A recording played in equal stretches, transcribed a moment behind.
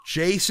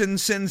Jason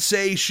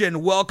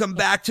Sensation, welcome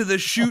back to the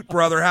shoot,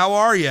 brother. How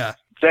are you?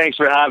 Thanks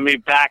for having me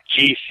back,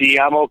 GC.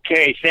 I'm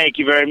okay. Thank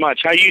you very much.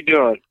 How you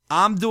doing?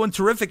 I'm doing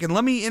terrific, and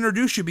let me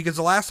introduce you because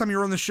the last time you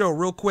were on the show,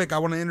 real quick, I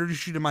want to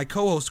introduce you to my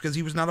co-host because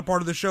he was not a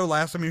part of the show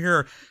last time you were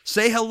here.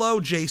 Say hello,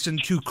 Jason,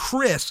 to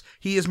Chris.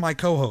 He is my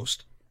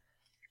co-host.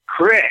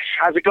 Chris,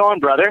 how's it going,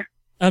 brother?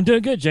 I'm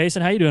doing good,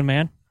 Jason. How you doing,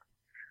 man?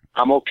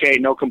 I'm okay.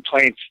 No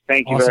complaints.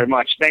 Thank you Awesome. very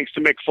much. Thanks to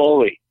Mick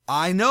Foley.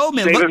 I know,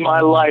 man. Saving my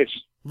life.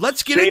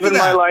 Let's get into Saving that.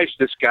 my life,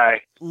 this guy.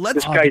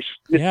 Let's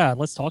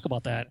Let's talk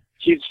about that.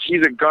 He's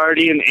a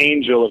guardian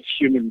angel of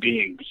human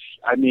beings.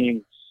 I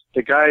mean,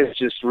 the guy has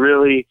just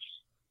really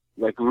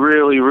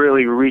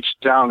reached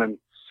down and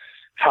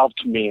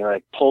helped me,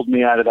 like pulled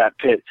me out of that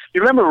pit. You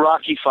remember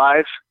Rocky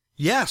V?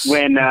 Yes.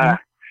 When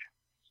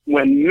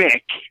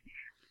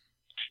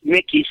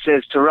Mickey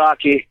says to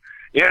Rocky,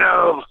 you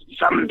know,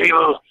 some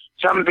people,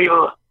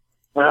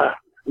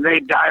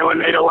 they die when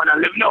they don't want to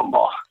live no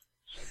more.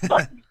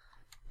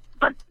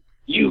 But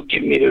you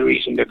give me the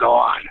reason to go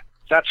on.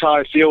 That's how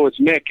I feel with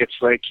Mick. It's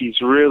like he's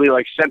really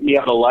like sent me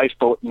out a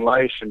lifeboat in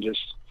life, and just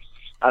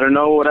I don't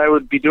know what I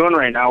would be doing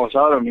right now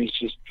without him. He's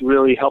just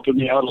really helping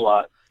me out a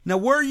lot. Now,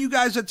 where are you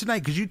guys at tonight?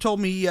 Because you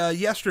told me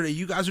yesterday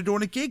you guys are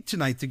doing a gig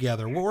tonight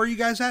together. Where are you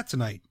guys at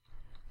tonight?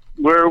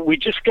 We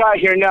just got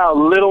here now,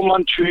 Little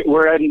Montreal.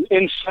 We're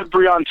in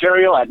Sudbury,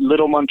 Ontario, at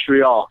Little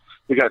Montreal.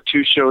 We got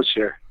 2 shows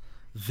here.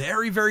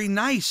 Very, very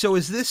nice. So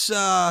is this?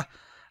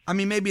 I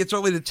mean, maybe it's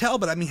early to tell,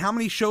 but I mean, how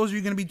many shows are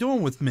you going to be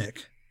doing with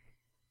Mick?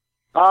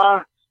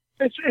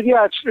 It's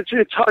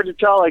hard to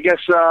tell. I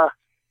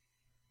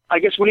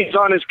guess when he's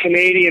on his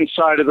Canadian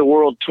side of the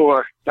world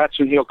tour, that's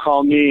when he'll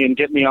call me and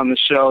get me on the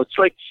show. It's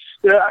like,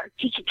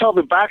 just to tell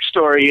the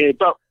backstory,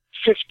 about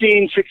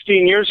 15,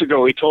 16 years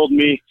ago, he told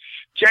me,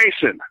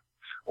 Jason,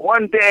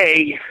 one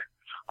day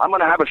I'm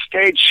going to have a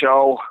stage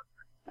show,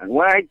 and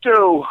when I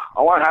do,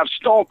 I want to have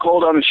Stone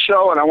Cold on the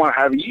show, and I want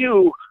to have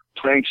you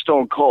playing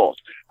Stone Cold.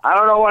 I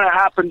don't know when it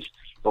happens,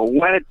 but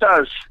when it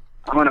does,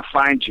 I'm going to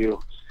find you.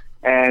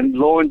 And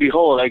lo and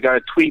behold, I got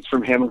a tweet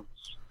from him a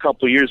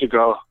couple of years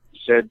ago. He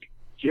said,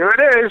 here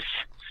it is.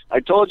 I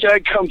told you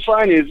I'd come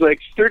find you. It's like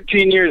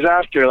 13 years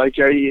after.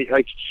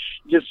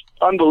 Just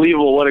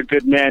unbelievable what a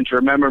good man to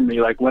remember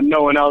me. Like when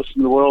no one else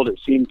in the world, it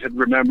seemed, had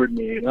remembered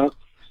me, you know?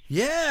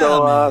 Yeah,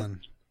 so, man.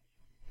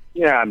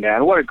 Yeah,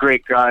 man. What a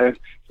great guy.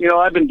 You know,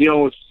 I've been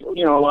dealing with,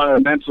 a lot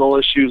of mental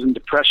issues and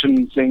depression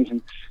and things,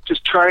 and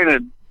just trying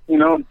to,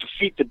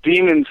 defeat the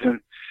demons and,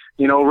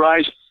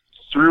 rise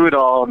through it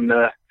all. And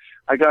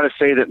I got to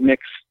say that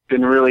Mick's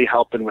been really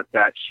helping with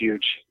that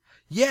huge.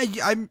 Yeah,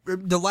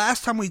 the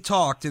last time we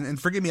talked, and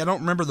forgive me, I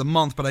don't remember the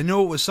month, but I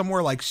know it was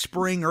somewhere like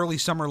spring, early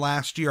summer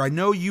last year. I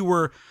know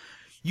you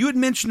had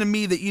mentioned to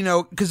me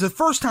that, because the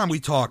first time we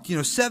talked,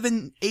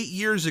 7, 8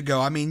 years ago,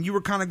 I mean, you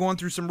were kind of going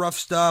through some rough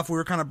stuff. We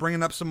were kind of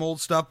bringing up some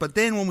old stuff. But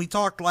then when we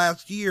talked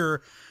last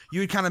year, you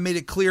had kind of made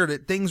it clear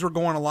that things were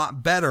going a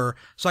lot better.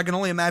 So I can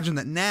only imagine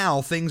that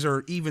now things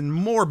are even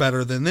more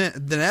better than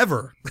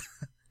ever,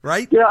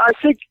 right? Yeah, I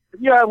think,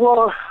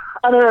 well,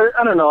 I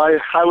don't know.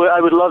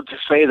 I would love to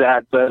say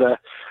that, but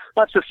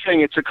that's the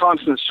thing. It's a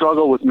constant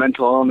struggle with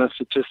mental illness.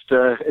 It's just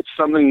it's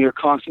something you're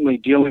constantly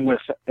dealing with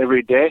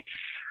every day.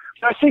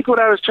 I think what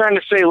I was trying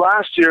to say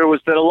last year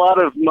was that a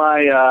lot of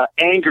my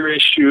anger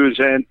issues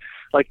and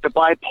like the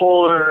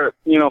bipolar,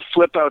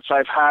 flip outs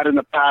I've had in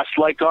the past,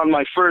 like on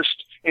my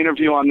first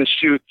interview on the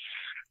shoot,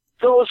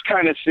 those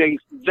kind of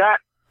things, that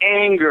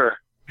anger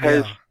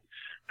has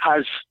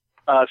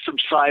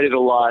subsided a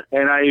lot.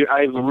 And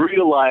I've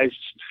realized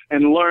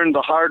and learned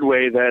the hard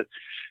way that,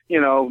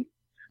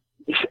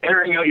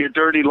 airing out your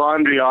dirty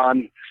laundry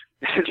on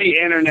the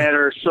internet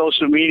or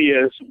social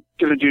media is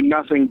going to do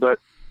nothing but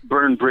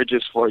burn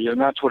bridges for you.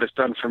 And that's what it's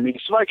done for me.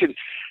 So I could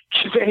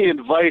give any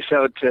advice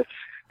out to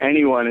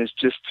anyone is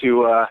just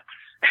to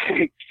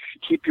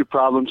keep your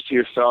problems to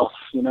yourself,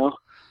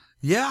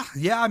 Yeah.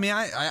 I mean,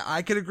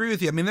 I could agree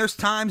with you. I mean, there's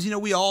times,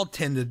 we all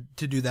tend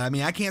to do that. I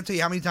mean, I can't tell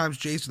you how many times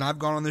Jason, I've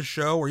gone on this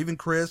show, or even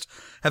Chris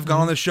have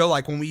gone on this show.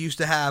 Like when we used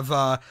to have,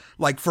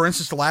 for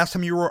instance, the last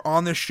time you were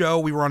on this show,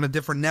 we were on a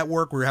different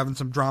network. We were having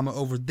some drama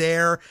over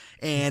there,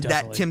 and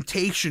that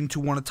temptation to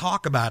want to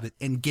talk about it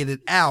and get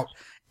it out.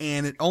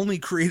 And it only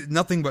created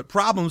nothing but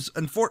problems.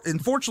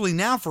 Unfortunately,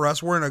 now for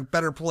us, we're in a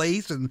better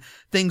place and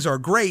things are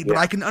great. But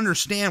I can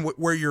understand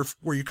where you're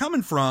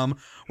coming from,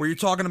 where you're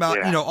talking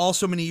about, all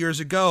so many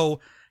years ago,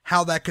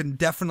 how that can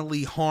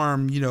definitely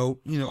harm,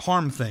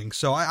 harm things.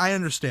 So I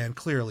understand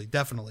clearly,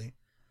 definitely.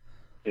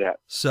 Yeah.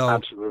 So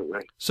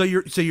absolutely. So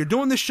you're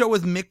doing this show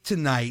with Mick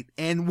tonight,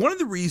 and one of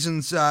the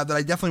reasons that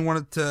I definitely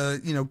wanted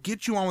to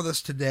get you on with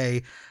us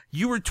today.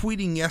 You were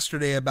tweeting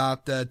yesterday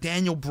about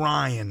Daniel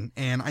Bryan,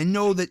 and I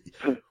know that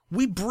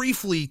we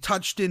briefly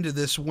touched into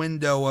this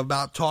window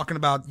about talking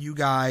about you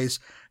guys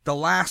the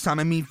last time.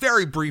 I mean,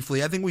 very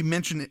briefly. I think we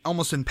mentioned it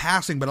almost in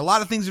passing, but a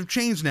lot of things have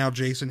changed now,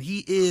 Jason.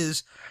 He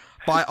is,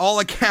 by all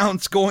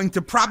accounts, going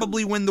to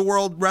probably win the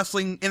World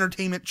Wrestling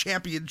Entertainment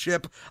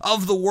Championship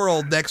of the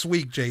world next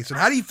week, Jason.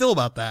 How do you feel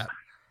about that?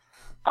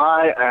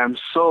 I am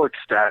so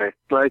ecstatic.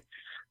 Like,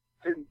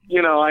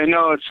 I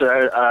know it's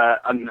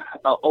an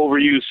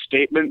overused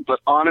statement, but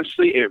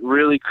honestly, it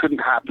really couldn't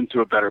happen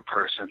to a better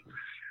person.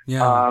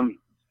 Yeah.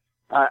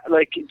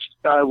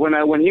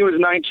 When he was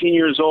 19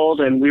 years old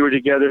and we were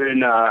together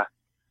in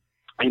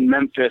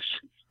Memphis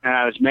and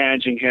I was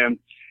managing him,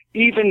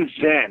 even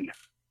then,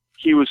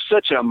 he was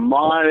such a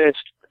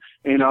modest,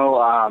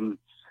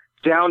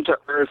 down to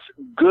earth,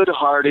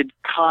 good-hearted,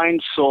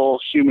 kind soul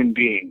human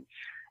being.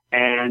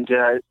 And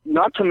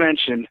not to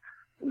mention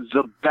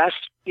the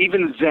best,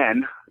 even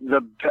then,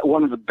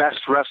 one of the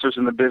best wrestlers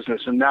in the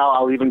business. And now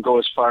I'll even go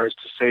as far as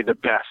to say the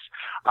best.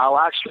 I'll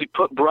actually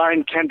put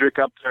Brian Kendrick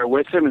up there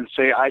with him and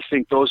say I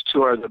think those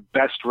two are the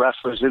best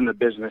wrestlers in the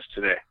business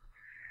today.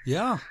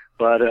 Yeah.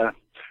 But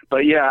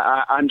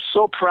yeah, I'm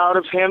so proud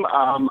of him.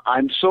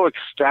 I'm so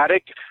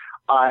ecstatic.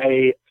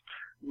 I,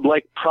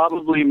 like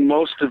probably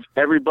most of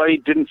everybody,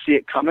 didn't see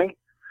it coming.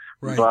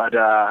 Right. But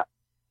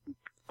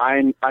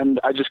I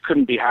just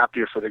couldn't be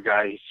happier for the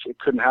guy. It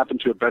couldn't happen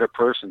to a better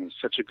person. He's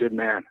such a good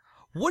man.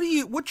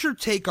 What's your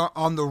take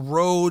on the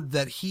road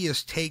that he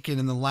has taken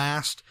in the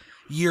last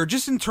year,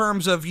 just in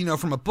terms of,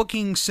 from a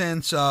booking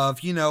sense of,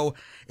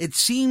 it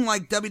seemed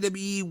like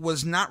WWE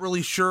was not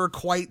really sure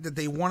quite that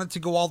they wanted to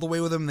go all the way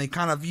with him. They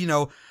kind of,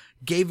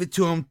 gave it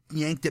to him,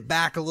 yanked it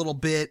back a little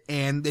bit,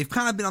 and they've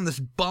kind of been on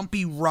this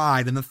bumpy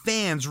ride, and the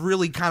fans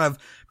really kind of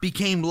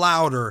became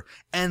louder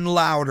and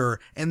louder,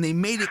 and they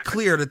made it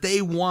clear that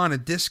they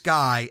wanted this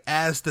guy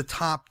as the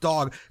top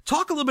dog.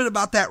 Talk a little bit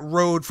about that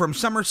road from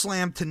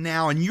SummerSlam to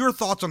now, and your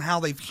thoughts on how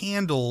they've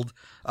handled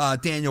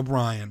Daniel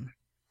Bryan.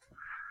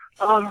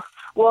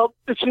 Well,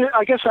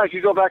 I guess I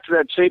could go back to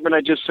that statement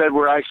I just said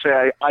where I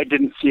say I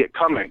didn't see it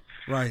coming.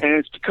 Right. And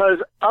it's because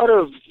out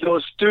of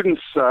those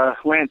students,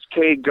 Lance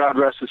Cade, God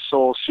rest his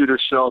soul, Shooter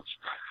Schultz,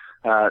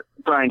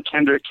 Brian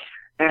Kendrick,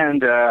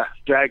 and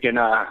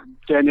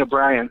Daniel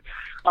Bryan,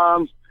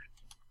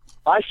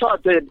 I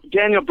thought that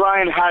Daniel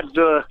Bryan had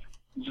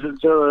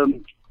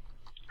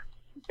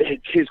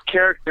his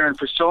character and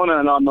persona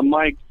and on the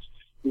mic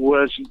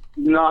was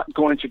not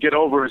going to get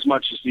over as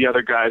much as the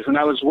other guys. And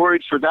I was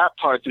worried for that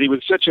part, that he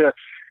was such a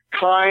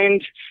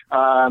kind,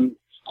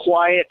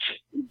 quiet,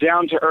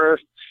 down-to-earth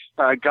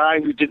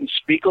guy who didn't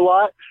speak a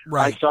lot.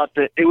 Right. I thought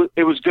that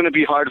it was going to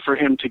be hard for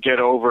him to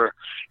get over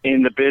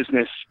in the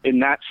business in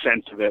that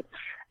sense of it.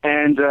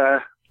 And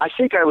I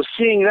think I was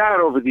seeing that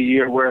over the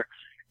year where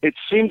it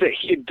seemed that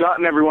he had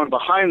gotten everyone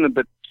behind them,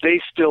 but they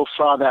still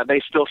saw that.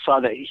 They still saw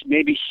that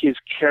maybe his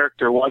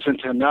character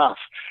wasn't enough.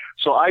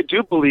 So I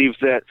do believe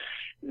that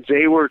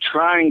they were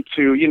trying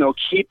to,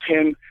 keep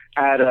him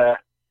at a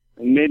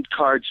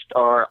mid-card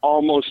or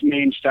almost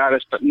main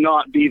status, but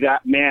not be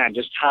that man,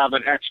 just have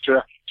an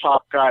extra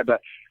top guy.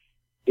 But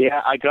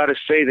yeah, I got to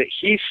say that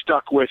he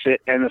stuck with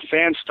it and the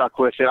fans stuck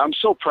with it. I'm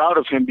so proud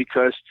of him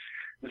because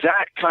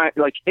that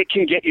it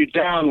can get you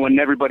down when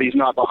everybody's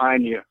not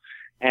behind you.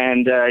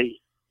 And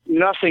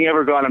nothing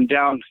ever got him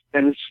down.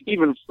 And it's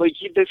even like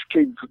this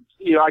kid,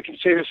 I can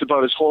say this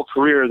about his whole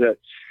career, that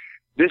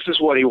this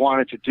is what he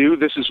wanted to do.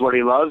 This is what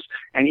he loves.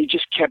 And he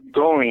just kept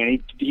going,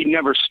 and he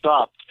never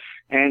stopped.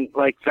 And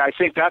I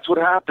think that's what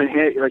happened.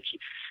 Like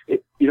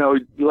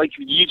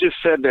you just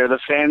said there, the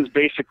fans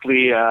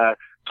basically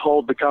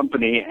told the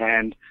company,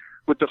 and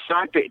with the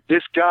fact that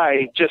this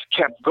guy just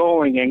kept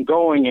going and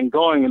going and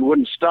going and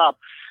wouldn't stop,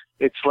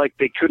 it's like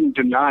they couldn't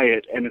deny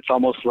it. And it's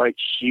almost like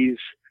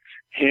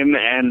him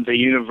and the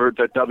universe,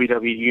 the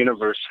WWE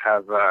universe,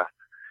 have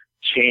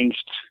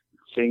changed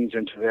things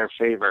into their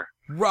favor.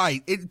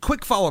 Right.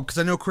 Quick follow-up, because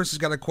I know Chris has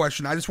got a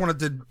question. I just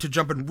wanted to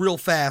jump in real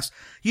fast.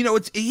 He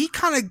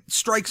kind of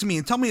strikes me,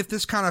 and tell me if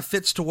this kind of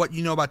fits to what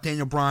you know about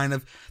Daniel Bryan,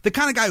 of the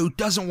kind of guy who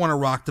doesn't want to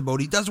rock the boat.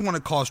 He doesn't want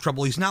to cause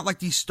trouble. He's not like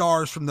these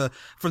stars from the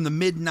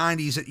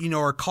mid-'90s that,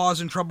 are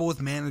causing trouble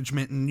with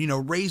management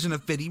and, raising a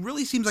fit. He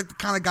really seems like the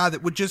kind of guy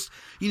that would just,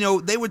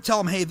 they would tell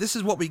him, hey, this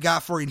is what we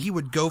got for you, and he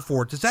would go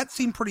for it. Does that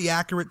seem pretty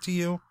accurate to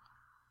you?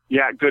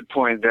 Yeah, good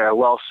point there.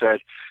 Well said.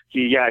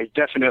 He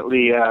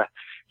definitely...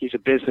 he's a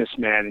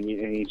businessman,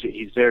 and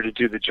he's there to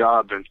do the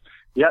job. And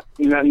yep,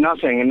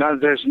 nothing. And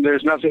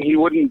there's nothing he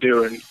wouldn't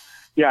do. And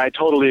yeah, I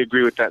totally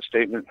agree with that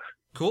statement.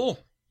 Cool.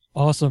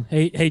 Awesome.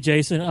 Hey,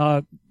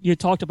 Jason. You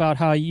talked about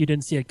how you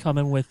didn't see it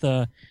coming with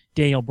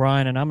Daniel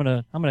Bryan, and I'm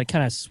gonna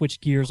kind of switch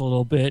gears a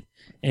little bit.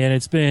 And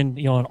it's been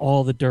on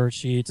all the dirt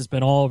sheets. It's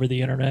been all over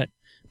the internet.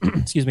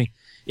 Excuse me.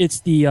 It's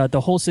the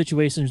whole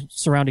situation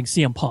surrounding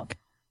CM Punk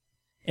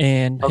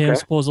and him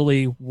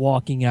supposedly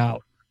walking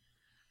out.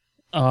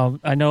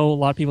 I know a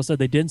lot of people said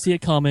they didn't see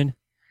it coming.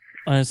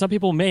 Some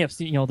people may have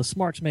seen, the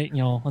smarts may,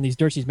 on these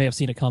dirt sheets may have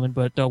seen it coming.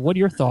 But what are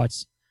your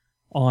thoughts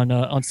on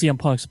CM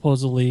Punk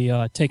supposedly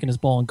taking his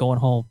ball and going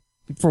home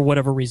for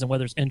whatever reason,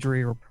 whether it's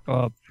injury or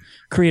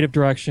creative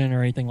direction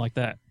or anything like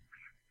that?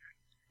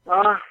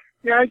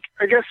 Yeah,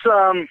 I guess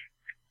my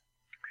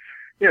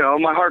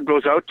heart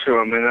goes out to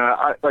him, and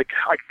I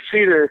can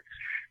see that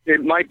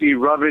it might be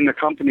rubbing the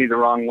company the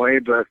wrong way,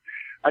 but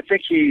I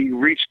think he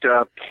reached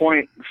a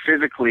point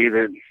physically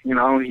that,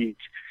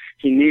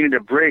 he needed a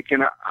break.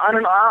 And I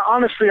don't know,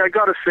 honestly, I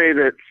got to say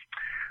that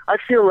I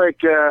feel like,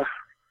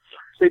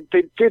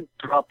 they did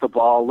drop the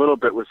ball a little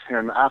bit with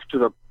him after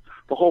the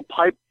whole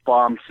pipe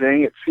bomb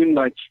thing. It seemed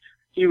like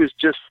he was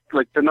just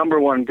like the number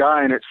one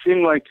guy, and it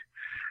seemed like,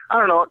 I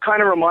don't know, it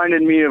kind of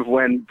reminded me of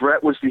when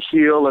Bret was the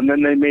heel and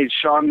then they made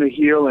Shawn the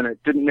heel, and it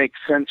didn't make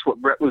sense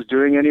what Bret was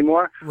doing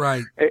anymore.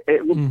 Right.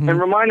 It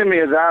reminded me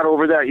of that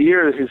over that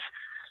year.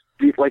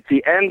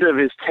 The end of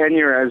his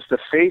tenure as the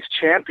face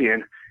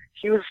champion,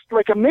 he was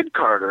like a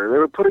mid-carder. They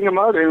were putting him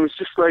out, and it was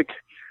just like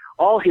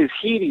all his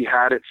heat he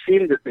had, it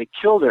seemed that they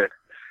killed it.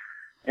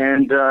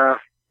 And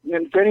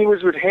then he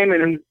was with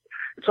Heyman, and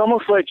it's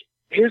almost like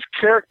his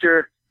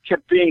character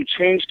kept being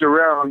changed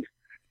around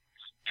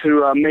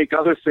to make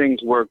other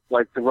things work,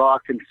 like The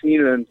Rock and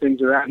Cena and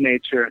things of that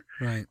nature.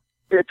 Right.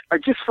 I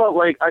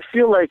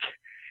feel like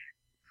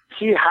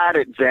he had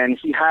it then.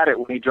 He had it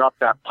when he dropped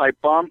that pipe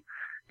bomb,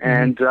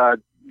 and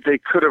they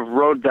could have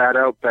rode that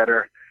out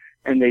better,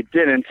 and they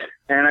didn't.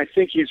 And I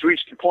think he's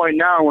reached a point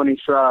now when he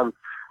saw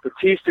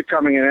Batista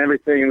coming and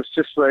everything, it was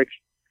just like,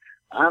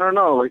 I don't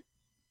know, like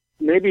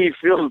maybe he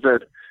feels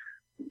that,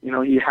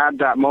 he had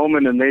that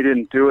moment and they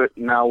didn't do it.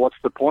 Now what's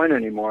the point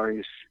anymore?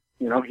 He's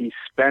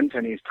spent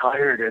and he's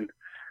tired, and,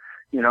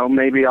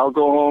 maybe I'll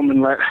go home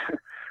and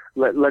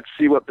let's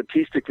see what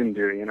Batista can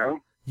do,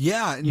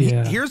 Yeah, and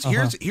here's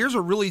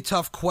a really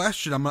tough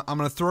question. I'm going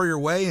to throw your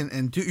way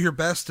and do your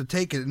best to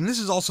take it. And this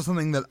is also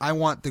something that I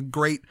want the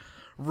great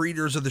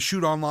readers of the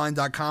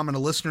shootonline.com and the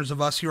listeners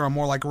of us here on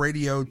More Like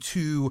Radio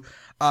to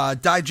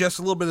digest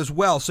a little bit as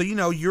well. So,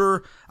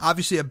 you're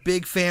obviously a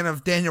big fan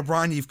of Daniel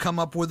Bryan. You've come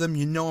up with him.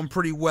 You know him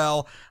pretty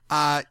well.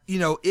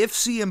 If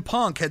CM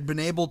Punk had been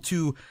able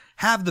to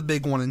have the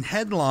big one and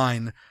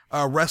headline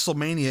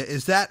WrestleMania,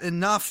 is that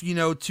enough,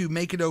 to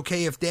make it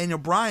okay if Daniel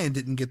Bryan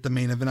didn't get the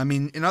main event? I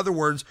mean, in other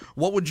words,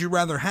 what would you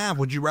rather have?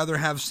 Would you rather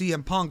have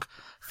CM Punk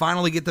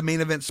finally get the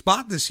main event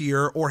spot this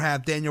year, or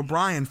have Daniel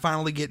Bryan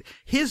finally get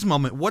his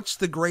moment? What's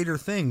the greater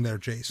thing there,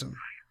 Jason?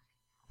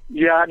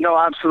 Yeah, no,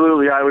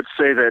 absolutely. I would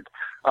say that,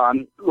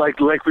 like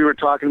we were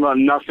talking about,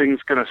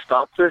 nothing's going to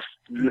stop this.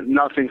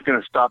 Nothing's going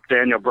to stop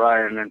Daniel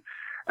Bryan,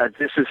 and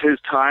this is his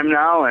time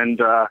now.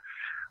 And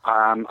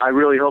I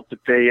really hope that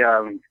they.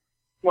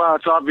 Well,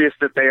 it's obvious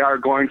that they are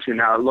going to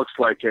now. It looks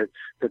like it,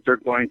 that they're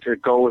going to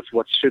go with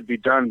what should be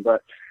done.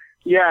 But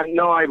yeah,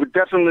 no, I would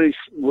definitely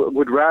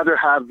would rather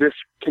have this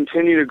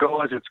continue to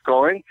go as it's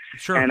going.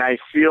 Sure. And I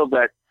feel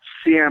that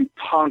CM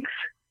Punk,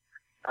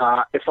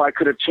 if I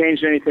could have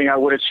changed anything, I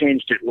would have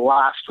changed it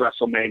last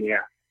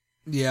WrestleMania.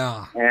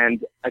 Yeah.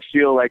 And I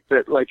feel like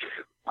that,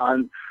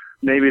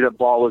 maybe the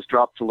ball was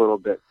dropped a little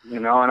bit,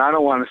 and I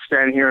don't want to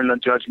stand here in the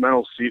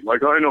judgmental seat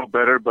like, I know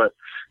better, but,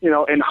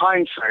 in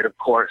hindsight, of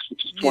course,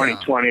 which is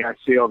 2020, I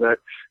feel that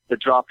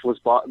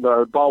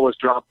the ball was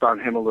dropped on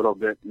him a little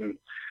bit, and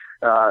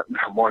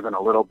more than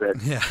a little bit.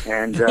 Yeah.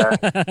 And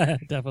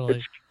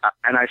definitely.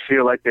 And I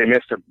feel like they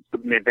missed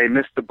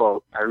the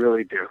boat. I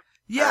really do.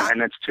 Yeah.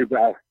 And it's too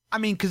bad. I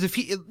mean, because if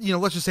he,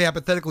 let's just say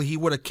hypothetically, he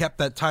would have kept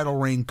that title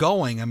reign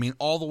going, I mean,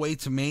 all the way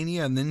to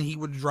Mania, and then he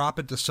would drop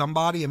it to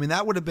somebody. I mean,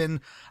 that would have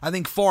been, I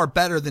think, far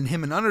better than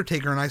him and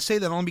Undertaker. And I say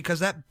that only because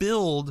that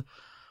build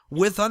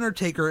with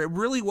Undertaker, it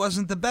really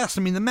wasn't the best.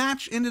 I mean, the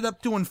match ended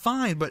up doing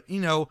fine, but,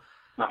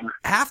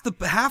 half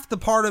the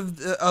part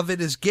of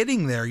it is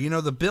getting there.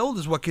 The build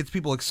is what gets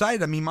people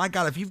excited. I mean, my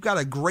God, if you've got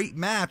a great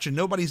match and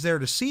nobody's there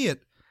to see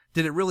it,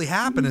 did it really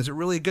happen? Is it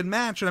really a good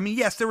match? And I mean,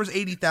 yes, there was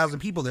 80,000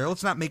 people there.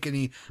 Let's not make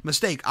any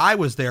mistake. I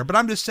was there, but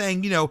I'm just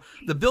saying,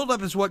 the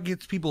build-up is what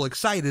gets people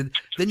excited.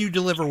 Then you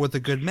deliver with a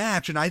good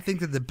match, and I think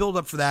that the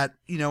build-up for that,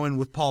 and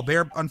with Paul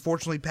Bear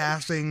unfortunately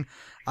passing,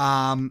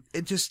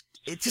 it just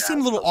seemed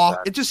a little off.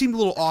 It just seemed a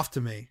little off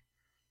to me.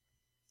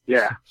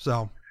 Yeah.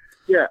 So.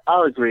 Yeah,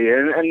 I'll agree,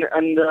 and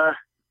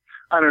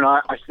I don't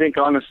know. I think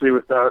honestly,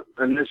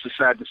 and this is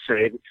sad to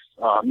say,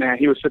 man,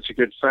 he was such a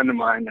good friend of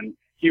mine, and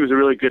he was a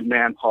really good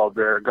man, Paul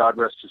Bearer. God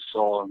rest his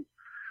soul. And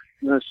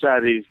it's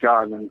sad that he's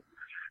gone. And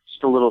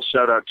just a little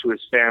shout out to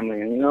his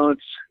family. And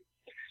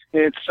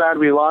it's sad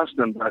we lost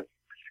him, but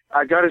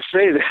I got to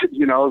say that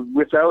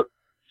without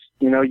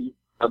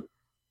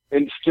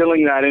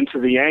instilling that into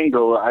the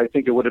angle, I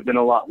think it would have been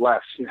a lot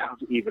less.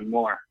 Even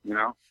more.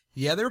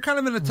 Yeah, they were kind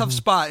of in a tough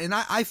spot, and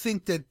I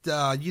think that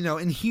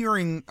in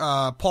hearing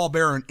Paul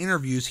Bearer in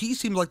interviews, he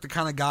seemed like the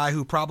kind of guy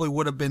who probably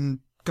would have been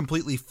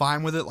completely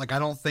fine with it. Like, I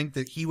don't think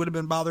that he would have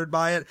been bothered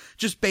by it,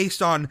 just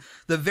based on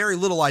the very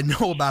little I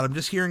know about him.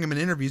 Just hearing him in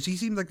interviews, he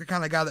seemed like the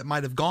kind of guy that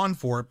might have gone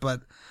for it.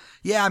 But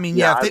yeah, I mean,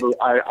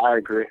 I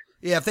agree.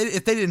 Yeah,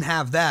 if they didn't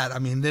have that, I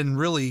mean, then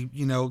really,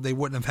 they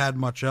wouldn't have had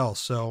much else.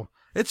 So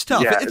it's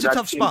tough. Yeah, it's a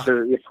tough spot.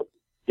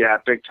 Yeah,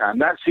 big time.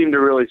 That seemed to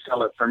really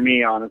sell it for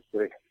me,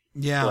 honestly.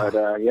 Yeah,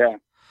 but yeah,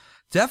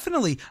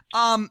 definitely.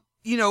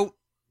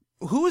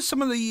 Who are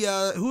some of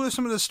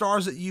the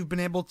stars that you've been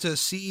able to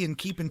see and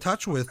keep in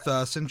touch with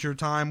since your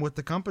time with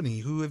the company?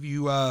 Who have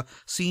you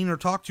seen or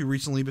talked to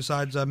recently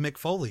besides Mick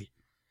Foley?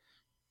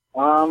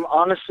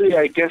 Honestly,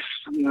 I guess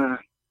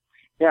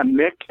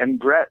Mick and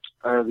Bret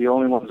are the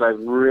only ones I've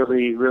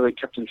really, really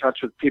kept in touch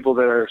with. People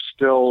that are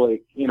still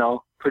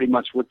pretty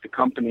much with the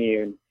company,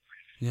 and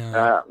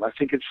Yeah. I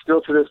think it's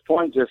still to this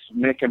point just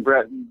Mick and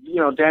Brett. You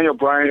know, Daniel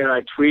Bryan and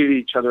I tweeted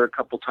each other a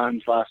couple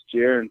times last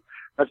year, and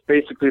that's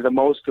basically the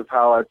most of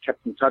how I've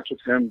kept in touch with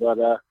him. But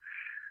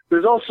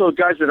there's also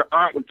guys that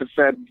aren't with the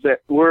Fed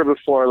that were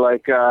before,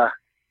 like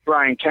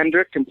Brian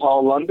Kendrick and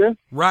Paul London.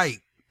 Right.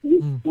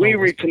 We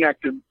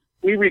reconnected.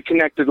 We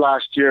reconnected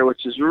last year,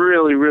 which is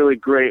really, really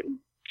great.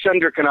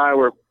 Kendrick and I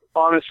were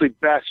honestly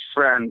best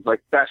friends,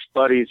 like best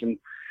buddies, and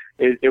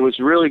it was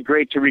really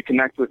great to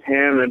reconnect with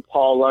him and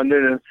Paul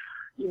London. And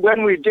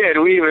when we did,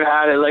 we even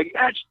had it like,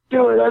 let's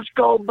do it, let's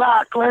go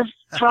back, let's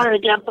try to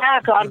get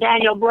back on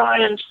Daniel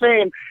Bryan's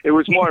fame. It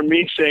was more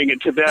me saying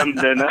it to them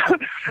than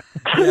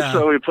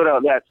so we put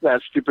out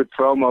that stupid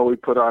promo we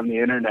put on the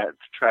internet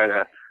to try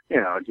to, you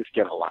know, just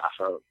get a laugh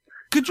out.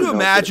 Could you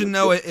imagine,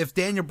 though, if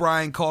Daniel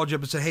Bryan called you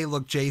up and said, hey,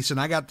 look, Jason,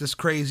 I got this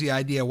crazy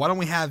idea. Why don't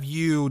we have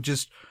you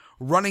just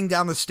running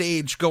down the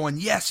stage going,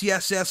 yes,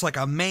 yes, yes, like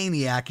a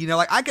maniac? You know,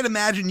 like I could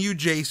imagine you,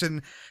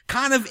 Jason,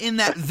 kind of in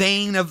that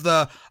vein of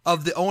the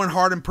Owen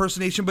Hart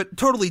impersonation, but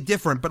totally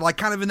different, but like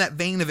kind of in that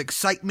vein of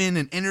excitement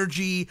and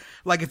energy.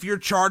 Like if you're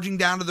charging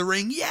down to the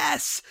ring,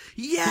 yes,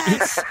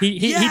 yes,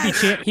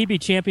 he'd be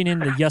championing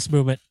the Yes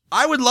Movement.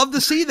 I would love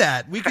to see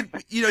that. We could,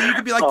 you know, you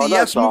could be like the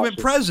Yes Movement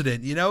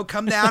president, you know,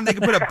 come down, they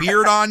could put a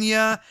beard on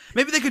you.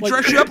 Maybe they could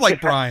dress you up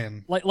like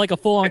Brian. Like a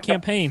full-on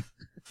campaign.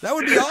 That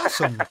would be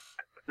awesome.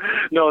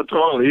 No,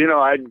 totally. You know,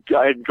 I'd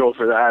go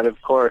for that,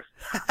 of course,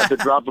 at the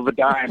drop of a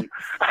dime.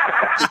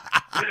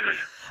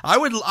 I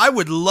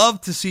would love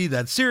to see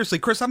that. Seriously,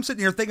 Chris, I'm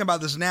sitting here thinking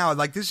about this now.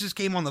 Like, this just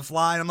came on the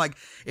fly, and I'm like,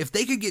 if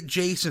they could get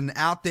Jason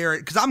out there,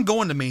 because I'm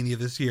going to Mania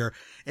this year,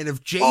 and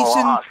if Jason,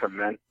 awesome,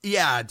 man.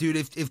 Yeah, dude,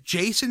 if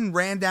Jason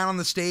ran down on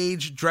the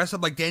stage dressed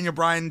up like Daniel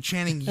Bryan,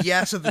 chanting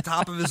yes at the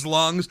top of his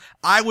lungs,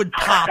 I would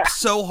pop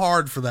so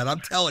hard for that. I'm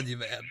telling you,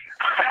 man.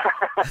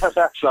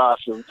 That's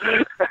awesome.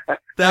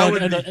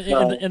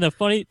 And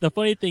the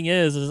funny thing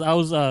is I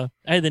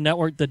had the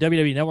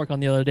WWE Network on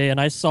the other day, and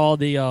I saw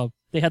they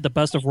had the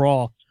Best of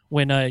Raw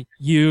when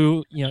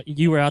you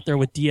were out there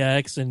with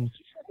DX and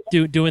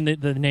doing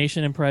the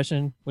Nation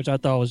impression, which I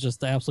thought was just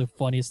the absolute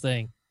funniest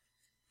thing.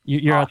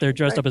 You're out there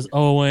dressed up as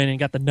Owen and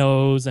got the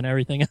nose and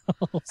everything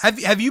else.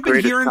 Have you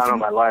been hearing from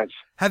my life?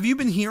 Have you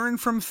been hearing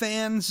from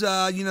fans,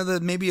 that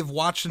maybe have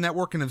watched the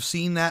network and have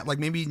seen that, like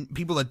maybe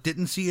people that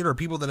didn't see it or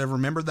people that have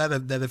remembered that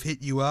have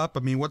hit you up? I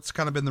mean, what's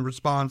kind of been the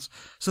response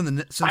since the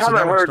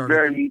network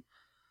started?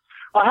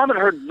 I haven't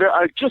heard.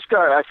 I just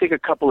got, I think, a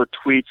couple of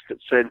tweets that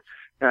said,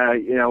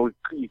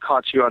 you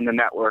caught you on the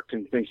network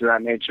and things of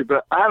that nature.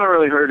 But I haven't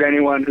really heard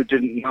anyone who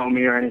didn't know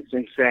me or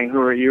anything saying,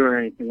 who are you or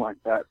anything like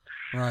that.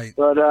 Right.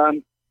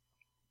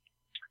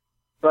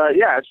 But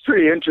yeah, it's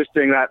pretty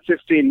interesting that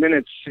 15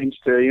 minutes seems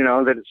to,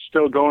 that it's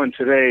still going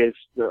today.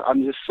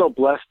 I'm just so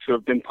blessed to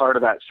have been part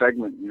of that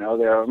segment.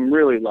 I'm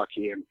really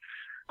lucky, and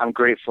I'm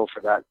grateful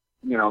for that,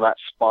 that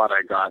spot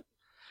I got.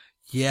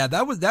 Yeah,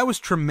 that was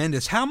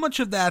tremendous. How much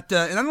of that,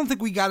 and I don't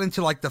think we got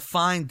into like the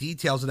fine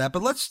details of that,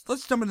 but let's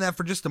jump into that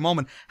for just a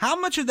moment. How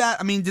much of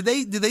that, I mean, did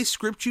they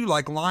script you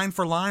like line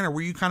for line, or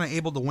were you kind of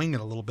able to wing it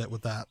a little bit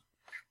with that?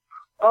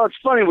 Oh, it's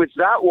funny with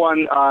that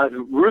one.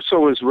 Russo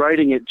was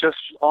writing it just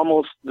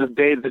almost the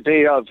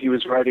day of. He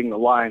was writing the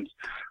lines.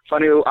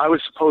 Funny, I was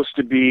supposed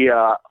to be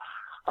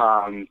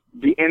the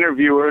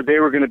interviewer. They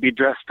were going to be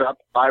dressed up.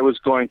 I was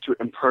going to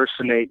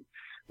impersonate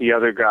the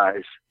other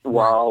guys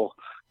while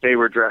they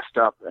were dressed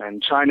up.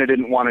 And China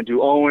didn't want to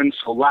do Owen,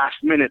 so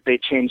last minute they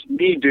changed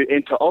me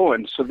into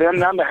Owen. So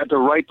then I had to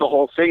write the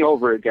whole thing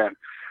over again.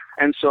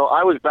 And so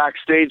I was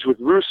backstage with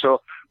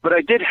Russo, but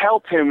I did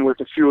help him with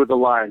a few of the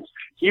lines.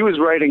 He was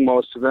writing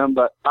most of them,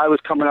 but I was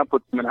coming up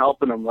with them and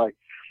helping him.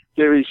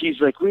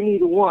 He's like, we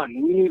need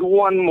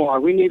one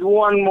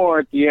more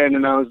at the end.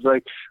 And I was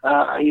like,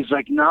 he's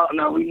like, no,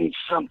 we need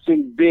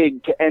something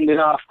big to end it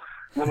off.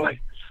 And I'm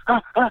like,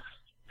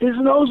 his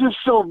nose is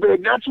so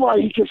big, that's why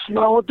he can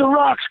smell what the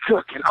Rock's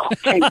cooking.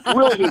 Okay,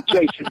 brilliant,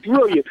 Jason,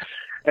 brilliant.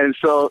 And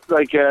so,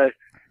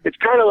 it's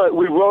kind of like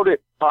we wrote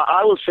it.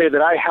 I will say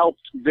that I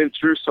helped Vince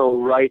Russo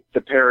write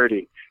the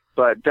parody.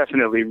 But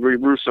definitely,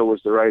 Russo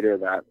was the writer of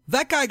that.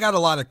 That guy got a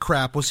lot of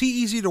crap. Was he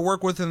easy to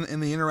work with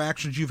in the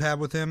interactions you've had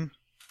with him?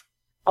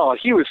 Oh,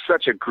 he was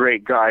such a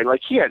great guy.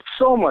 He had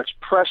so much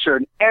pressure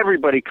and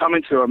everybody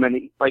coming to him,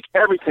 and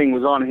everything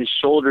was on his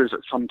shoulders at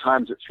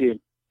sometimes, it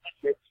seemed.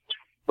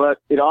 But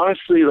it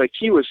honestly,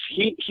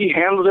 he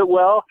handled it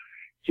well.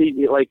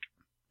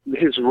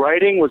 His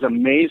writing was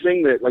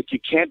amazing. That you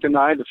can't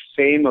deny the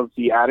fame of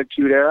the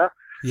Attitude Era.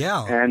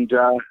 Yeah. And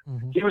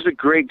he was a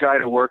great guy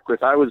to work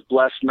with. I was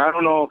blessed. And I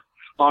don't know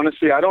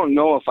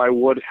if I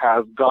would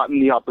have gotten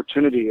the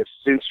opportunity if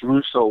Vince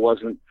Russo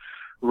wasn't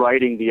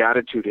writing the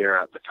Attitude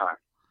Era at the time.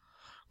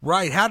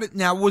 Right.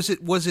 Was it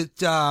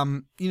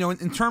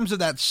in terms of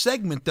that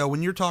segment though,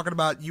 when you're talking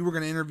about you were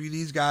going to interview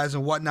these guys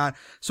and whatnot,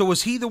 so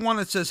was he the one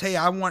that says, hey,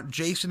 I want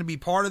Jason to be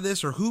part of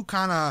this, or who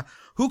kind of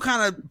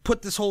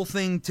put this whole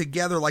thing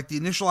together, like the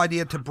initial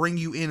idea to bring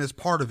you in as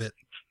part of it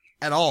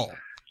at all?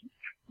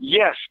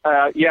 Yes,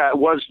 yeah, it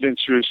was Vince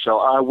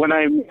Russo. When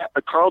I met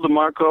Carl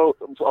DeMarco,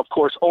 of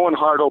course, Owen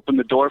Hart opened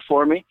the door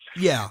for me.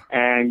 Yeah.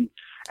 And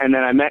then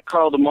I met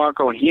Carl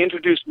DeMarco, and he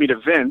introduced me to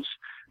Vince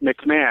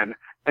McMahon.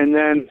 And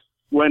then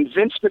when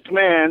Vince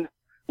McMahon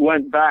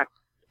went back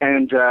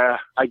and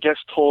I guess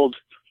told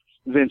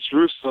Vince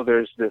Russo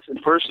there's this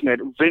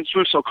impersonator, Vince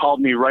Russo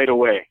called me right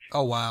away.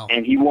 Oh, wow.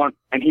 And he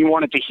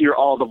wanted to hear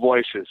all the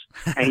voices.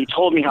 And he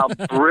told me how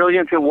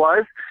brilliant it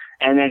was.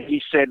 And then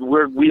he said,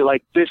 we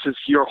like, this is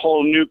your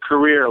whole new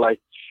career.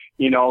 Like,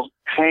 you know,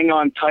 hang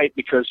on tight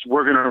because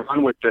we're going to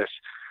run with this.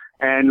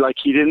 And like,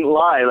 he didn't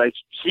lie. Like,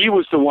 he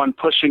was the one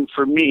pushing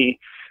for me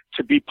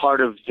to be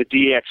part of the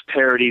DX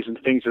parodies and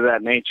things of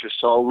that nature.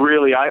 So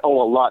really, I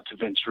owe a lot to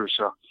Vince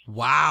Russo.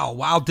 Wow.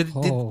 Wow.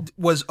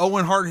 Was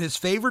Owen Hart his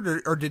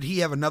favorite or did he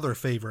have another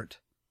favorite?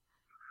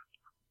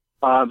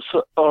 For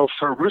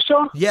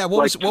Russo? Yeah.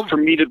 For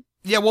me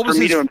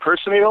to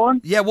impersonate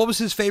Owen? Yeah. What was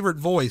his favorite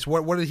voice?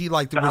 What did he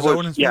like? Was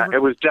Owen his favorite? Yeah,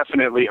 it was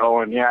definitely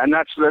Owen. Yeah. And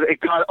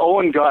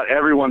Owen got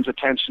everyone's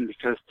attention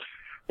because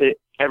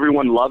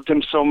everyone loved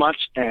him so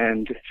much,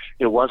 and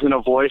it wasn't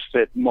a voice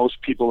that most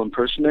people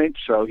impersonate.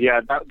 So yeah,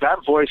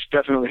 that voice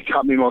definitely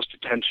got me most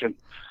attention.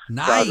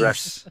 Nice. God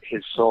rest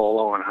his soul,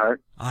 Owen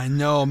Hart. I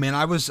know, man.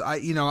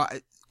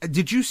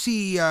 Did you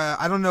see,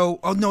 I don't know.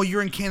 Oh no,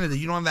 you're in Canada.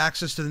 You don't have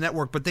access to the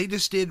network, but they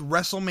just did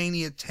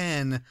WrestleMania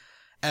 10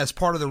 as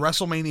part of the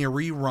WrestleMania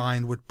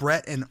Rewind with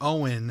Brett and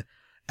Owen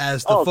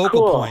as the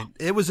focal point.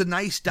 It was a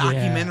nice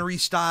documentary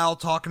style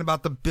talking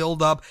about the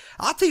build up.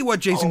 I'll tell you what,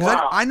 Jason, because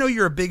I know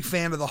you're a big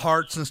fan of the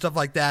Hearts and stuff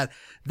like that.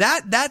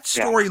 That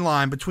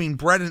storyline between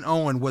Brett and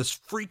Owen was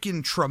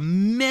freaking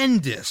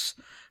tremendous.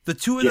 The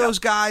two of those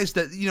guys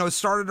that, you know,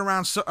 started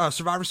around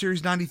Survivor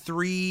Series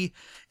 93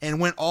 and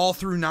went all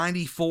through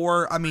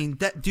 94. I mean,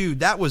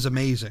 that was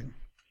amazing.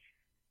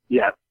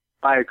 Yeah,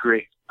 I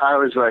agree. I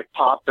was like,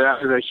 I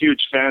was a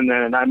huge fan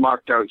then, and I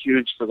marked out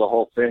huge for the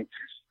whole thing.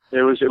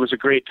 It was a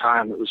great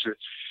time.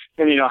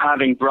 And you know,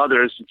 having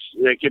brothers,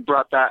 it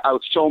brought that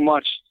out so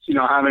much. You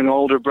know, having an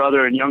older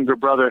brother and younger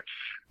brother,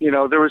 you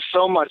know, there was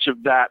so much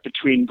of that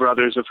between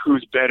brothers of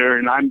who's better,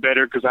 and I'm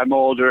better because I'm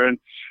older, and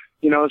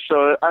you know,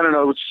 so I don't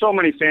know. So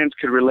many fans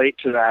could relate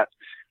to that,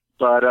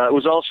 but it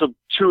was also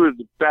two of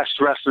the best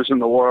wrestlers in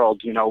the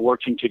world, you know,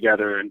 working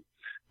together, and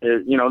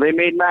you know, they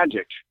made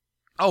magic.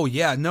 Oh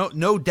yeah,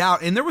 no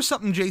doubt. And there was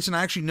something, Jason,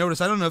 I actually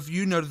noticed. I don't know if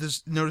you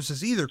noticed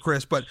this either,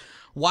 Chris, but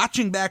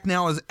watching back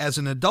now as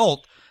an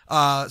adult,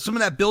 some of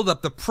that build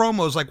up, the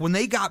promos, like when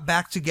they got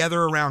back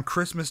together around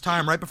Christmas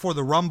time, right before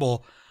the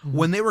Rumble,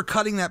 when they were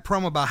cutting that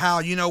promo about how,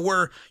 you know,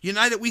 we're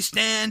united we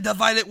stand,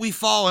 divided we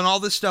fall, and all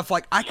this stuff,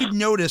 like I could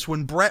notice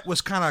when Brett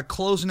was kind of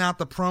closing out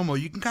the promo,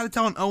 you can kind of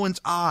tell in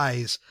Owen's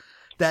eyes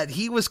that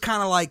he was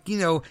kind of like, you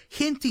know,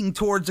 hinting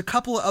towards a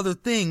couple of other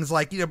things.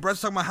 Like, you know,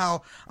 Brett's talking about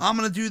how I'm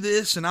going to do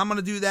this and I'm going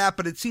to do that,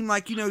 but it seemed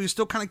like, you know, you're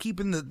still kind of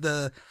keeping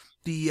the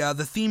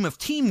theme of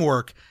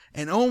teamwork.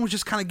 And Owen was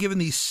just kind of giving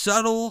these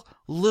subtle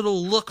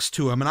little looks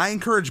to him. And I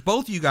encourage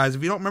both of you guys,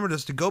 if you don't remember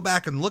this, to go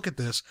back and look at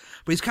this.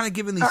 But he's kind of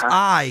giving these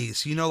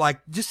eyes, you know,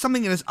 like just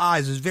something in his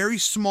eyes is very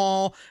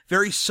small,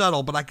 very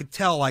subtle, but I could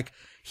tell like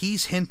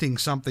he's hinting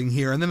something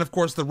here. And then, of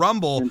course, the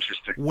Rumble,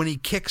 when he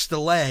kicks the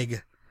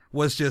leg,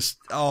 was just,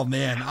 oh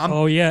man.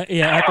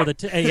 After the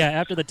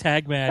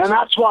tag match. And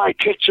that's why I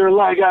kicked your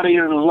leg out of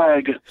your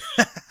leg.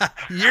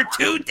 You're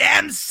too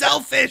damn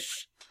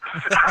selfish.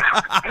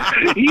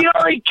 You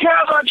only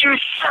care about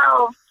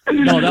yourself.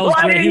 No, that was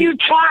why great. didn't you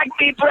tag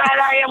me, Brad?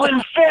 It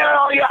was fair.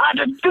 All you had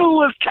to do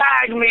was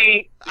tag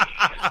me.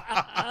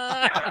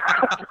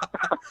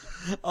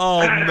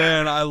 Oh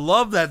man, I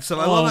love that stuff.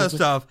 I love that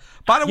stuff.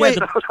 By the way,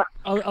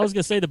 I was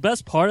gonna say the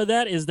best part of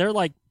that is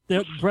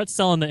Brett's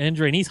selling the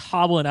injury and he's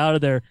hobbling out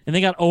of there, and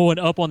they got Owen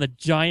up on the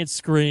giant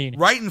screen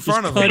right in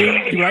front of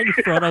him. Right in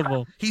front of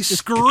him. He's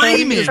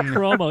screaming. His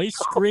promo. He's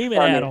screaming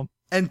at him.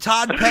 And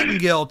Todd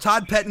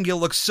Pettengill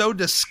looks so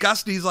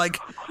disgusted. He's like,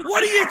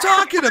 "What are you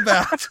talking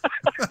about?"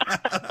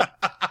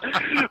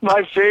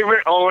 My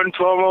favorite Owen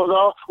promo,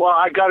 though, well,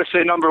 I got to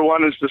say number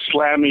one is the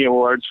Slammy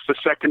Awards, the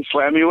second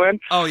Slammy win.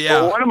 Oh,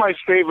 yeah. But one of my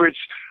favorites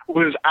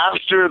was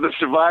after the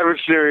Survivor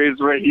Series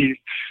where he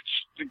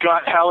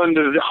got Helen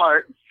to the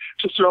Heart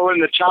to throw in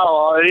the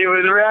towel, and he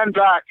ran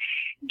back.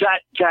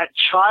 That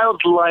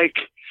childlike,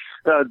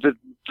 the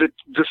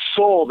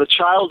soul, the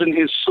child in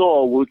his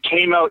soul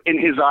came out in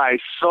his eyes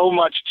so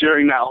much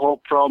during that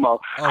whole promo.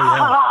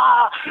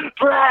 Oh, yeah.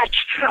 Brett,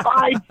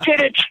 I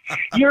did it.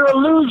 You're a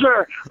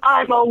loser.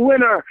 I'm a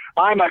winner.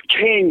 I'm a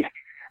king.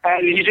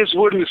 And he just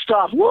wouldn't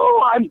stop.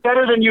 Woo, I'm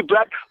better than you,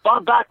 Brett.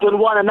 Bob Backlund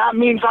won, and that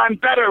means I'm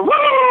better.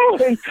 Woo!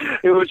 And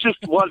it was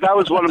just that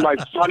was one of my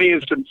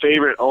funniest and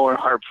favorite Owen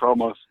Hart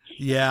promos.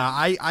 Yeah,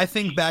 I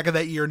think back of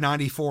that year,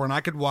 94, and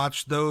I could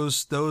watch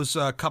those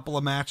couple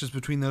of matches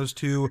between those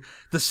two.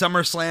 The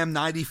SummerSlam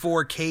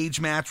 94 cage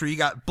match where you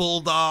got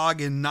Bulldog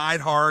and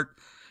Neidhart,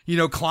 you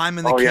know,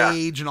 climbing the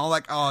cage and all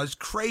that. Oh, it's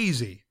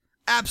crazy.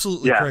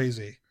 Absolutely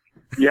crazy.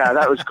 Yeah,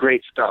 that was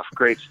great stuff.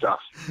 Great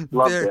stuff.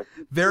 Loved it.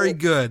 Very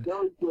good.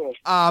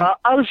 I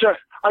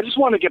I just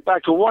want to get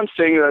back to one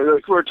thing.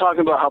 We were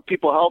talking about how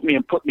people helped me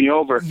and put me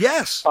over.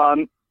 Yes.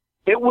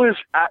 It was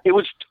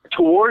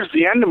towards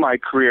the end of my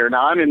career.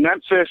 Now I'm in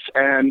Memphis,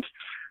 and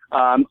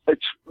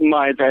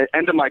the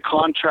end of my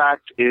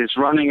contract is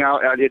running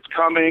out. It's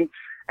coming,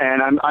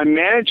 and I'm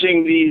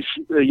managing these,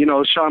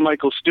 Shawn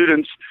Michaels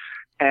students,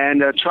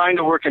 and trying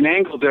to work an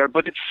angle there.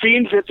 But it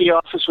seems that the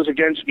office was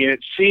against me, and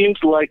it seems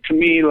like to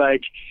me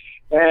like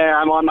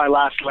I'm on my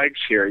last legs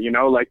here.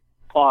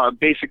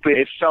 Basically,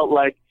 it felt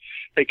like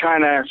they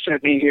kind of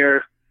sent me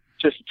here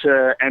just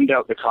to end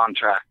out the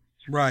contract.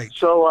 Right.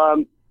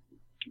 So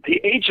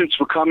the agents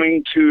were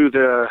coming to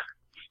the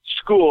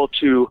school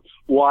to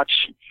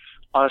watch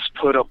us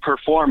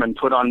perform and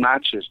put on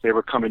matches. They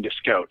were coming to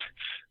scout.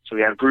 So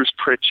we had Bruce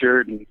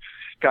Pritchard and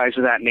guys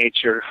of that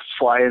nature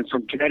fly in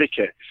from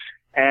Connecticut.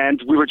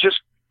 And we were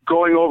just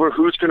going over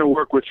who's going to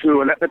work with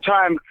who. And at the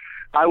time,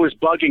 I was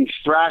bugging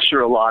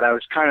Thrasher a lot. I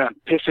was kind of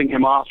pissing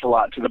him off a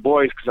lot to the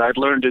boys because I had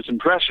learned his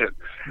impression.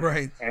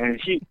 Right.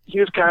 And he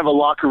was kind of a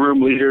locker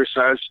room leader,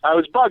 so I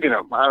was bugging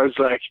him. I was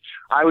like,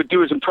 I would do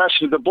his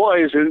impression of the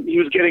boys, and he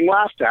was getting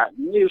laughed at.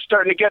 And he was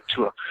starting to get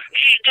to him.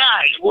 Hey,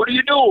 guys, what are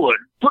you doing?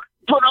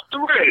 Put up the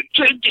rig.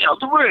 Take down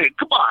the rig.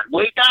 Come on.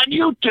 Wait on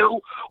you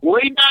two.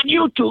 Wait on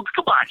you two.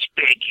 Come on,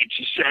 Spanky.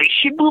 She say,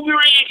 she move your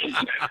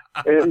ass.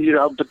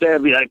 And, but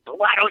they'd be like,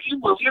 why don't you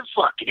move your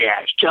fucking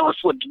ass? Tell us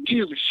what to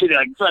do. Sit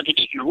like fucking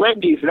eat your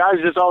Wendy's. And I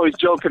was just always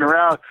joking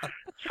around.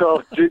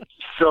 So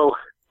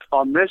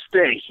on this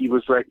day, he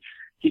was like,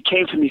 he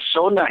came to me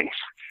so nice,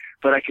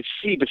 but I could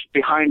see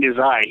behind his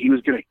eye, he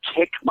was going to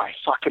kick my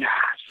fucking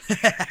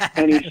ass.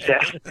 And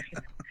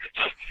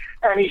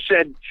he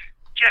said,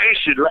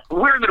 Jason,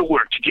 we're going to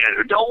work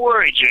together. Don't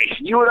worry,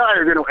 Jason. You and I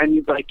are going to,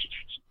 and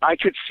I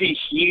could see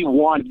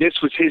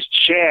this was his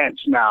chance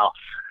now.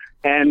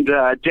 And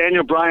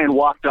Daniel Bryan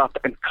walked up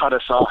and cut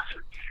us off.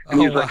 And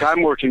he was like,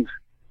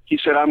 he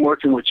said, I'm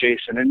working with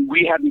Jason. And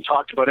we hadn't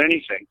talked about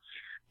anything.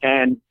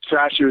 And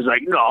Thrasher was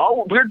like,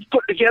 no, we're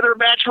putting together a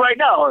match right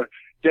now. And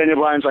Daniel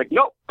Bryan's like,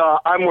 nope,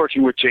 I'm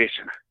working with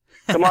Jason.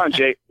 Come on,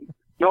 Jake.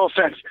 No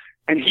offense.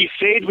 And he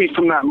saved me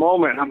from that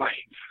moment. I'm like,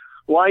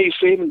 why are you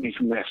saving me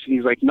from this? And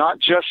he's like, not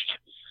just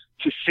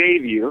to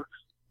save you,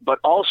 but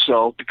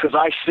also because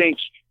I think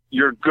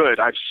you're good.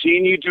 I've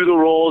seen you do the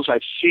roles.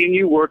 I've seen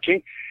you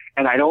working,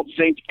 and I don't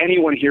think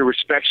anyone here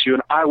respects you,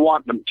 and I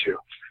want them to.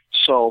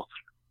 So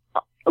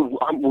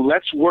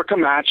let's work a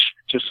match.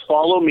 Just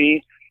follow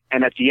me,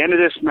 and at the end of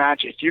this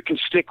match, if you can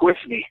stick with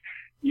me,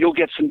 you'll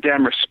get some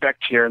damn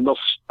respect here, and they'll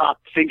stop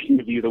thinking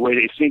of you the way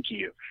they think of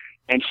you.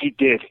 And he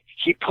did.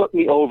 He put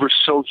me over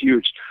so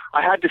huge.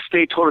 I had to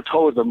stay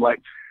toe-to-toe with him.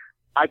 Like,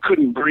 I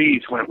couldn't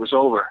breathe when it was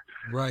over.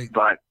 Right.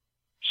 But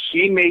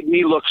he made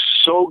me look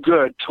so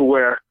good to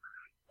where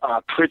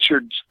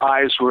Pritchard's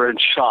eyes were in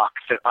shock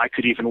that I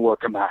could even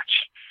work a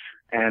match.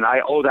 And I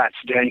owe that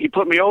to Dan. He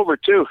put me over,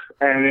 too.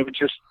 And it was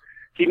just,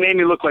 he made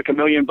me look like $1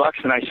 million.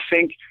 And I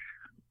think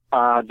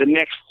the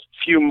next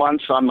few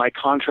months on my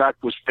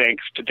contract was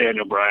thanks to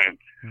Daniel Bryan.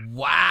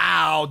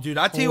 Wow, dude.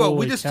 I tell you what,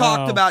 we just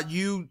talked about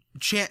you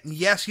chanting,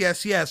 yes,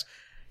 yes, yes.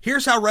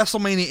 Here's how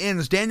WrestleMania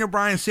ends. Daniel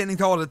Bryan standing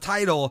tall at the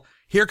title.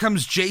 Here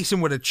comes Jason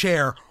with a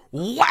chair.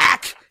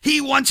 Whack! He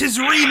wants his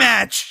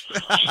rematch.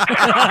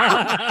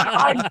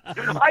 I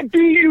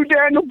beat you,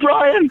 Daniel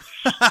Bryan.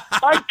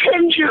 I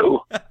pinned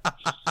you.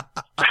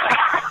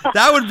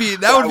 That would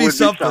be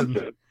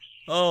something.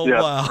 Oh,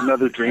 yeah, wow.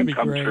 Another dream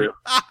come true.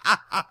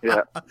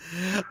 Yeah.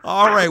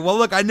 All right. Well,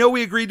 look, I know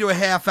we agreed to a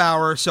half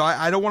hour, so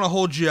I don't want to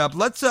hold you up.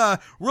 Let's,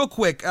 real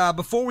quick,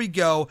 before we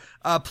go,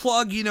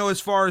 plug, as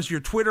far as your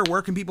Twitter,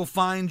 where can people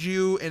find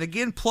you? And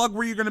again, plug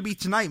where you're going to be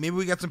tonight. Maybe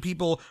we got some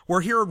people,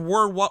 we're here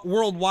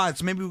worldwide,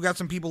 so maybe we got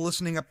some people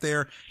listening up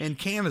there in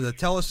Canada.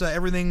 Tell us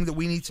everything that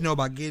we need to know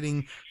about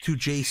getting to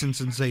Jason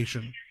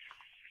Sensation.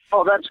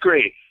 Oh, that's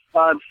great.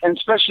 And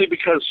especially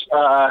because,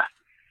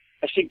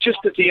 I think just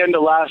at the end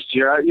of last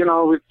year,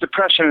 with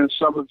depression and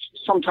stuff,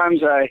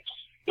 sometimes I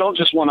don't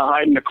just want to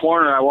hide in the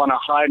corner. I want to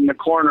hide in the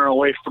corner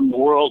away from the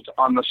world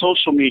on the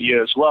social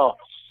media as well.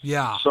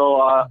 Yeah.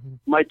 So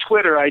my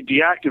Twitter, I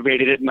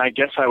deactivated it, and I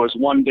guess I was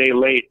one day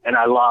late, and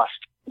I lost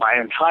my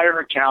entire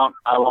account.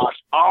 I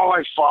lost all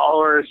my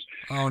followers.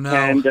 Oh, no.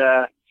 And,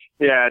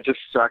 it just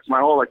sucked,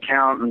 my whole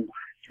account and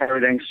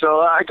everything.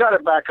 So I got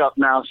it back up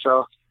now.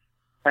 So,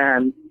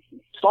 and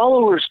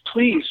followers,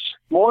 please,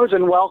 more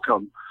than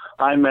welcome.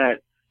 I'm at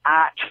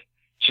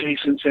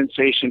Jason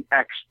Sensation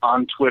X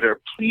on Twitter.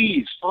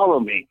 Please follow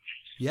me.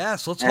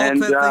 Yes, let's hulk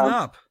that thing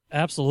up.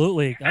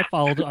 Absolutely. I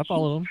followed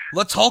him.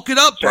 Let's hulk it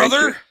up,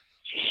 brother.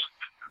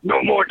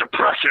 No more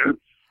depression.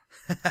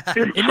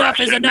 Enough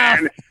is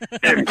enough.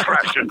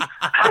 Impression.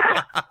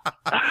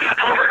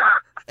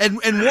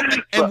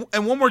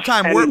 and one more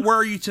time, where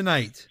are you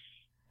tonight?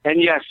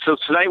 And yes, so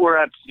tonight we're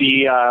at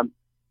the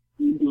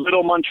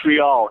Little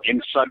Montreal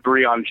in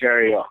Sudbury,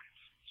 Ontario.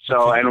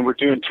 So, and we're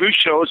doing 2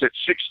 shows at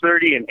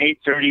 6:30 and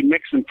 8:30.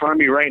 Mick's in front of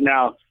me right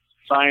now,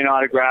 signing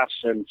autographs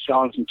and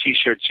selling some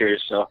T-shirts here.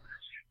 So,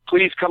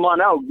 please come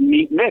on out,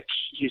 meet Mick.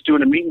 He's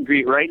doing a meet and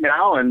greet right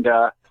now. And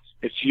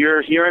if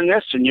you're hearing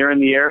this and you're in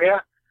the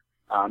area,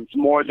 It's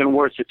more than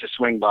worth it to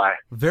swing by.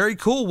 Very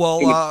cool.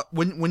 Well,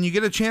 when you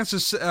get a chance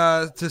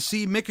to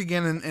see Mick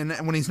again,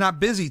 and when he's not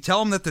busy,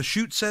 tell him that the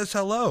shoot says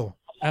hello.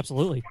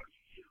 Absolutely.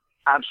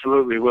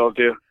 Absolutely, will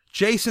do.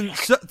 Jason,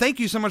 thank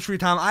you so much for your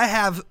time. I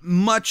have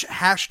much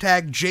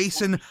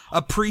 #Jason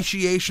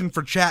appreciation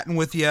for chatting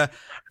with you.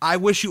 I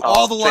wish you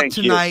all the luck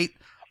tonight,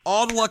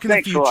 all the luck in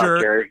the future.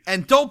 A lot,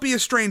 and don't be a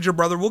stranger,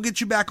 brother. We'll get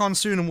you back on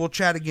soon, and we'll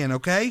chat again,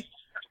 okay?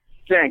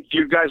 Thanks.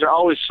 You guys are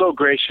always so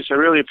gracious. I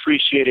really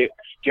appreciate it,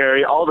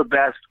 Gary. All the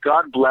best.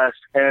 God bless.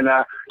 And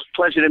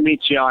pleasure to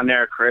meet you on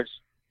there, Chris.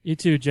 You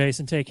too,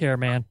 Jason. Take care,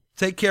 man.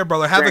 Take care,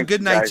 brother. Have a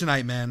good night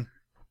tonight, man.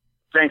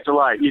 Thanks a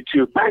lot. You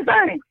too. Bang,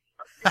 bang.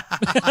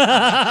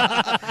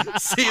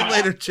 See you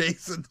later,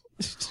 Jason.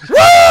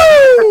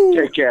 Woo!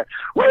 Take care.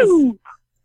 Woo!